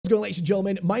going, ladies and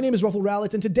gentlemen? My name is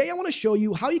RuffledRowlit, and today I want to show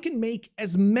you how you can make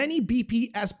as many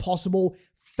BP as possible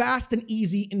fast and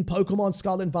easy in Pokemon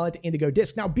Scarlet and Violet Indigo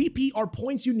Disc. Now, BP are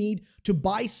points you need to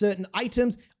buy certain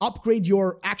items, upgrade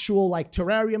your actual like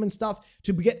terrarium and stuff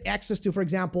to get access to, for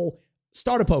example,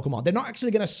 starter Pokemon. They're not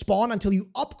actually going to spawn until you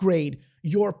upgrade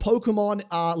your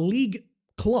Pokemon League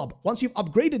club. Once you've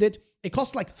upgraded it, it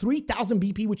costs like 3,000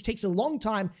 BP, which takes a long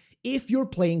time if you're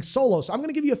playing solo. So I'm going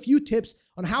to give you a few tips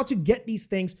on how to get these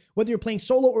things, whether you're playing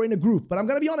solo or in a group. But I'm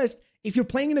going to be honest, if you're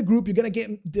playing in a group, you're going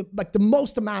to get the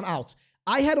most amount out.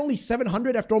 I had only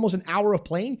 700 after almost an hour of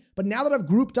playing, but now that I've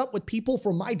grouped up with people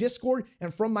from my Discord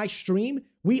and from my stream,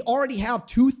 we already have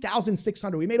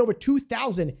 2,600. We made over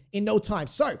 2,000 in no time.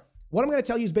 So what I'm going to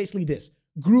tell you is basically this.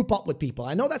 Group up with people.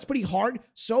 I know that's pretty hard,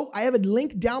 so I have a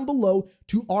link down below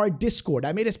to our Discord.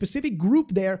 I made a specific group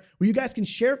there where you guys can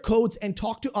share codes and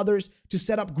talk to others to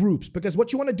set up groups, because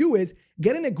what you want to do is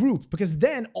get in a group, because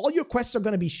then all your quests are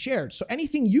going to be shared. So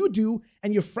anything you do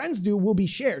and your friends do will be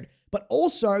shared, but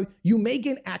also you may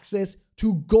gain access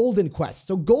to golden quests.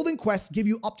 So golden quests give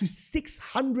you up to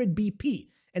 600 BP.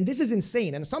 And this is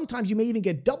insane. And sometimes you may even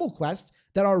get double quests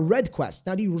that are red quests.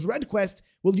 Now, these red quests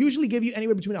will usually give you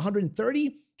anywhere between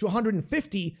 130 to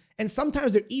 150. And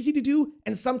sometimes they're easy to do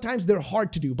and sometimes they're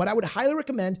hard to do. But I would highly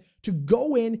recommend to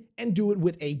go in and do it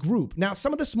with a group. Now,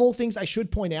 some of the small things I should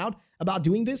point out about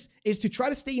doing this is to try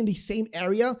to stay in the same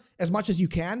area as much as you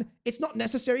can. It's not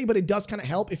necessary, but it does kind of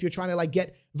help if you're trying to like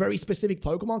get very specific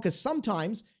Pokemon, because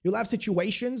sometimes you'll have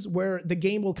situations where the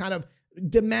game will kind of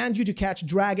demand you to catch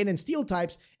dragon and steel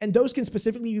types, and those can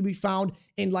specifically be found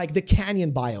in like the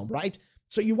canyon biome, right?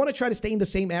 So you want to try to stay in the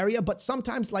same area, but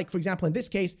sometimes, like for example, in this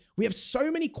case, we have so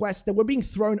many quests that we're being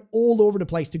thrown all over the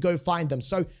place to go find them.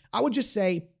 So I would just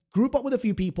say group up with a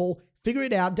few people, figure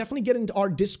it out. Definitely get into our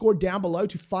Discord down below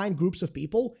to find groups of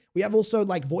people. We have also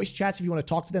like voice chats if you want to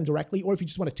talk to them directly, or if you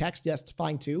just want to text, yes,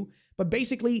 fine too. But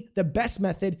basically, the best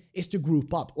method is to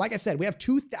group up. Like I said, we have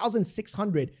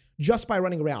 2,600 just by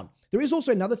running around. There is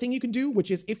also another thing you can do,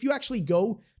 which is if you actually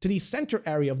go to the center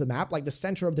area of the map, like the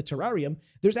center of the terrarium,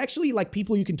 there's actually like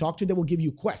people you can talk to that will give you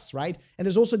quests, right? And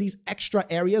there's also these extra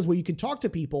areas where you can talk to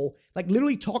people, like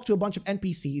literally talk to a bunch of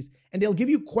NPCs, and they'll give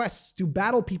you quests to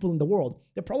battle people in the world.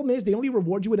 The problem is they only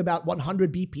reward you with about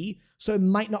 100 BP, so it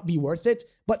might not be worth it.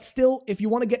 But still, if you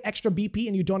want to get extra BP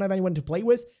and you don't have anyone to play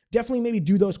with, definitely maybe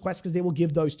do those quests, because they will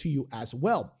give those to you as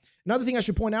well. Another thing I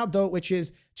should point out though, which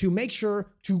is to make sure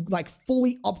to like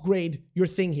fully upgrade your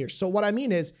thing here. So what I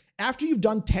mean is after you've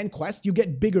done 10 quests, you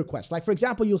get bigger quests. Like for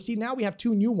example, you'll see now we have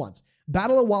 2 new ones.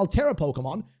 Battle a Wild Terra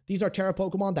Pokemon. These are Terra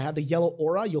Pokemon that have the yellow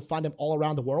aura. You'll find them all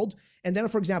around the world. And then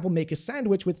for example, make a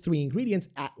sandwich with 3 ingredients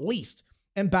at least,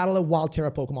 and battle a Wild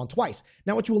Terra Pokemon twice.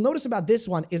 Now what you will notice about this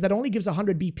one is that it only gives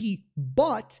 100 BP,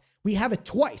 but we have it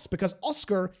twice because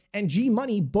Oscar and G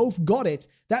Money both got it.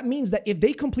 That means that if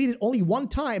they complete it only one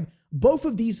time, both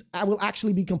of these will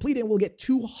actually be completed and we'll get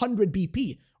 200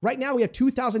 BP. Right now we have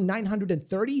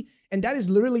 2,930, and that is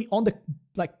literally on the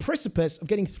like precipice of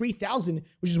getting 3,000,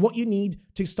 which is what you need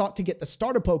to start to get the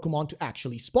starter Pokemon to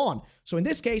actually spawn. So in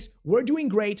this case, we're doing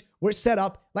great. We're set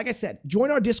up. Like I said,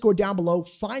 join our Discord down below,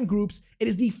 find groups. It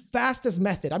is the fastest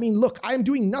method. I mean, look, I am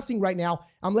doing nothing right now.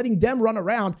 I'm letting them run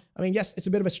around. I mean, yes, it's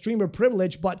a bit of a streamer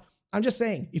privilege, but I'm just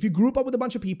saying, if you group up with a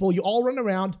bunch of people, you all run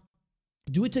around,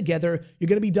 do it together, you're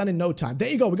going to be done in no time. There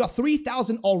you go. We got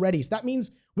 3,000 already. So that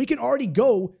means we can already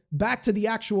go back to the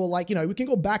actual, like, you know, we can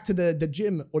go back to the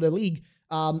gym or the league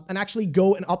and actually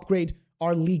go and upgrade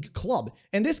our league club.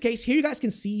 In this case, here you guys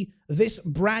can see this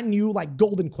brand new like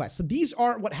golden quest. So these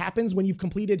are what happens when you've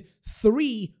completed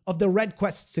 3 of the red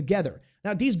quests together.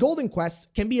 Now, these golden quests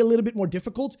can be a little bit more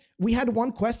difficult. We had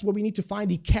one quest where we need to find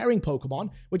the carrying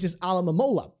Pokemon, which is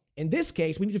Alamamola. In this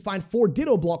case, we need to find 4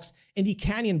 Ditto blocks in the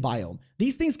canyon biome.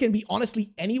 These things can be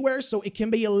honestly anywhere, so it can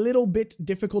be a little bit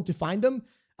difficult to find them.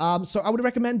 So I would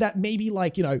recommend that maybe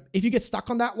like, you know, if you get stuck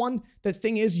on that one, the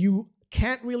thing is you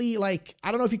can't really like,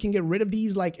 I don't know if you can get rid of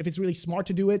these, like if it's really smart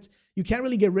to do it. You can't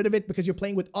really get rid of it because you're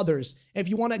playing with others. And if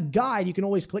you want a guide, you can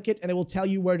always click it and it will tell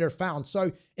you where they're found.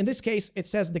 So in this case, it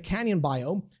says the canyon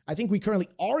biome. I think we currently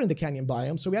are in the canyon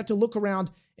biome. So we have to look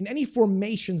around in any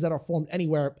formations that are formed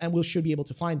anywhere and we should be able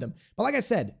to find them. But like I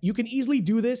said, you can easily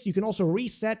do this. You can also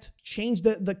reset, change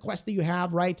the quest that you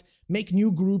have, right? Make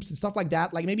new groups and stuff like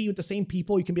that. Like maybe with the same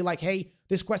people, you can be like, hey,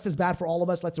 this quest is bad for all of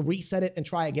us. Let's reset it and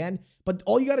try again. But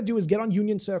all you got to do is get on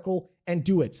Union Circle and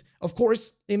do it. Of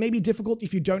course, it may be difficult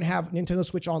if you don't have Nintendo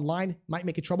Switch Online. Might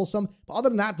make it troublesome. But other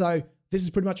than that, though, this is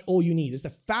pretty much all you need. It's the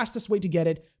fastest way to get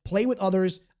it. Play with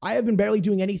others. I have been barely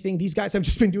doing anything. These guys have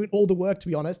just been doing all the work, to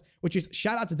be honest, which is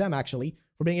shout out to them, actually,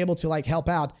 for being able to like help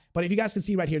out. But if you guys can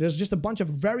see right here, there's just a bunch of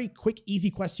very quick,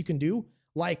 easy quests you can do.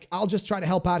 Like I'll just try to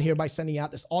help out here by sending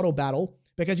out this auto battle,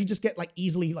 because you just get like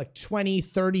easily like 20,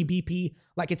 30 BP,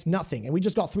 like it's nothing. And we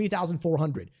just got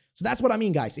 3,400. So that's what I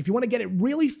mean, guys. If you want to get it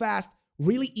really fast,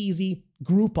 really easy,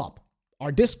 group up.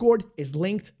 Our Discord is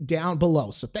linked down below.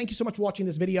 So thank you so much for watching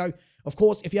this video. Of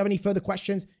course, if you have any further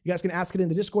questions, you guys can ask it in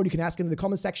the Discord. You can ask it in the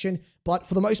comment section. But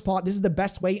for the most part, this is the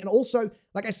best way. And also,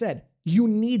 like I said, you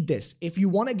need this. If you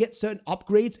want to get certain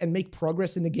upgrades and make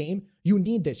progress in the game, you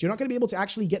need this. You're not going to be able to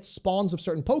actually get spawns of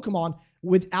certain Pokemon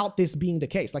without this being the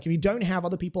case. Like if you don't have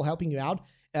other people helping you out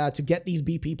to get these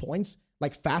BP points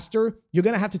like faster, you're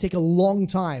going to have to take a long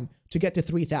time to get to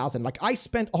 3,000. Like I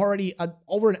spent already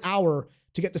over an hour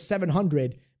to get to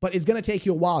 700, but it's going to take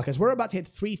you a while because we're about to hit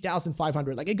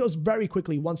 3,500. Like it goes very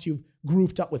quickly once you've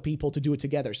grouped up with people to do it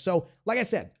together. So like I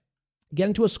said, get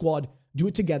into a squad, do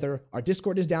it together. Our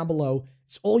Discord is down below.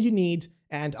 It's all you need.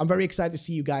 And I'm very excited to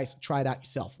see you guys try it out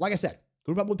yourself. Like I said,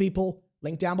 group up with people,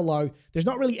 link down below. There's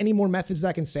not really any more methods that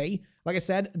I can say. Like I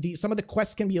said, some of the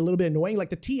quests can be a little bit annoying. Like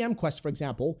the TM quest, for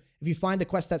example, if you find the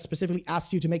quest that specifically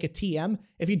asks you to make a TM,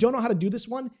 if you don't know how to do this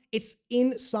one, it's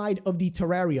inside of the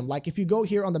terrarium. Like if you go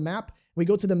here on the map, we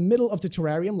go to the middle of the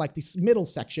terrarium, like this middle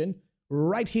section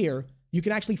right here, you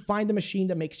can actually find the machine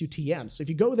that makes you TM. So if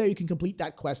you go there, you can complete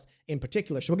that quest in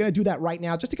particular. So we're going to do that right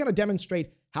now just to kind of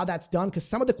demonstrate how that's done, because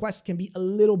some of the quests can be a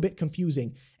little bit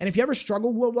confusing. And if you ever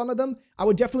struggle with one of them, I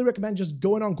would definitely recommend just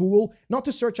going on Google, not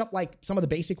to search up like some of the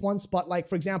basic ones, but like,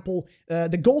 for example,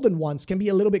 the golden ones can be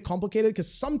a little bit complicated because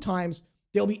sometimes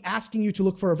they'll be asking you to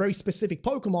look for a very specific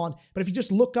Pokemon, but if you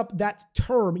just look up that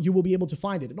term, you will be able to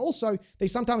find it. And also, they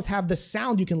sometimes have the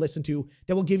sound you can listen to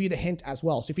that will give you the hint as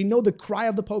well. So if you know the cry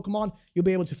of the Pokemon, you'll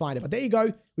be able to find it. But there you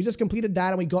go. We just completed that,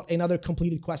 and we got another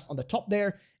completed quest on the top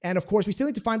there. And of course, we still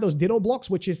need to find those Ditto blocks,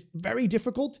 which is very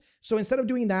difficult. So instead of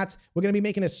doing that, we're going to be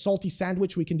making a salty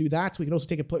sandwich. We can do that. We can also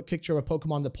take a picture of a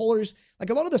Pokemon in the polars. Like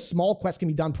a lot of the small quests can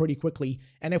be done pretty quickly.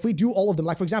 And if we do all of them,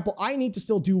 like for example, I need to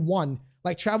still do one,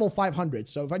 like travel 500.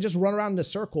 So if I just run around in a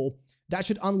circle, that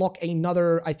should unlock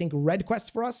another, I think, red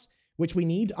quest for us, which we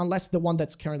need, unless the one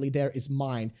that's currently there is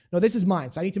mine. No, this is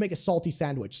mine. So I need to make a salty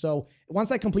sandwich. So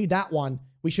once I complete that one,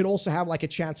 we should also have like a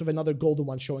chance of another golden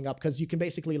one showing up, because you can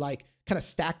basically like kind of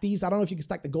stack these. I don't know if you can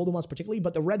stack the golden ones particularly,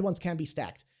 but the red ones can be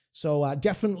stacked. So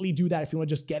definitely do that if you want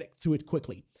to just get it through it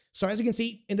quickly. So as you can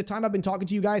see, in the time I've been talking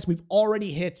to you guys, we've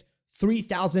already hit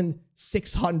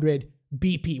 3,600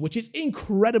 BP, which is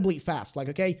incredibly fast. Like,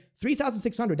 okay,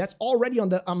 3,600, that's already on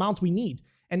the amount we need.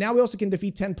 And now we also can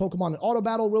defeat 10 Pokemon in auto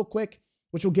battle real quick,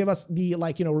 which will give us the,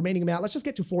 like, you know, remaining amount. Let's just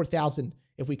get to 4,000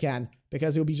 if we can,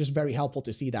 because it will be just very helpful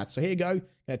to see that. So here you go.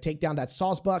 Gonna take down that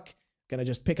Sawsbuck. Gonna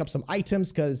just pick up some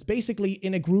items, because basically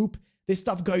in a group, this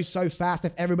stuff goes so fast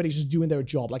if everybody's just doing their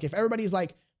job. Like if everybody's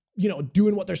like, you know,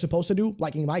 doing what they're supposed to do,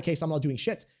 like in my case, I'm not doing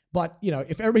shit. But, you know,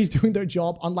 if everybody's doing their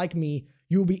job, unlike me,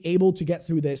 you'll be able to get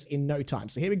through this in no time.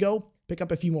 So here we go. Pick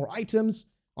up a few more items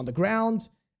on the ground.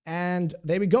 And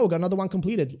there we go. Got another one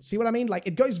completed. See what I mean? Like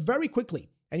it goes very quickly,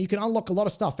 and you can unlock a lot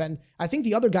of stuff. And I think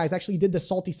the other guys actually did the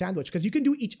salty sandwich, because you can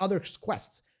do each other's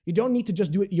quests. You don't need to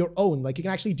just do it your own. Like you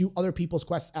can actually do other people's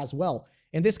quests as well.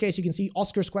 In this case, you can see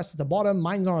Oscar's quest at the bottom.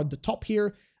 Mine's are at the top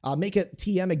here. Make it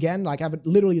TM again. Like I have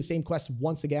literally the same quest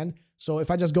once again. So if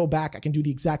I just go back, I can do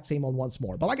the exact same one once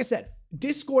more. But like I said,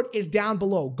 Discord is down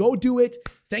below. Go do it.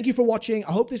 Thank you for watching.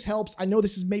 I hope this helps. I know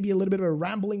this is maybe a little bit of a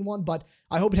rambling one, but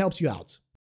I hope it helps you out.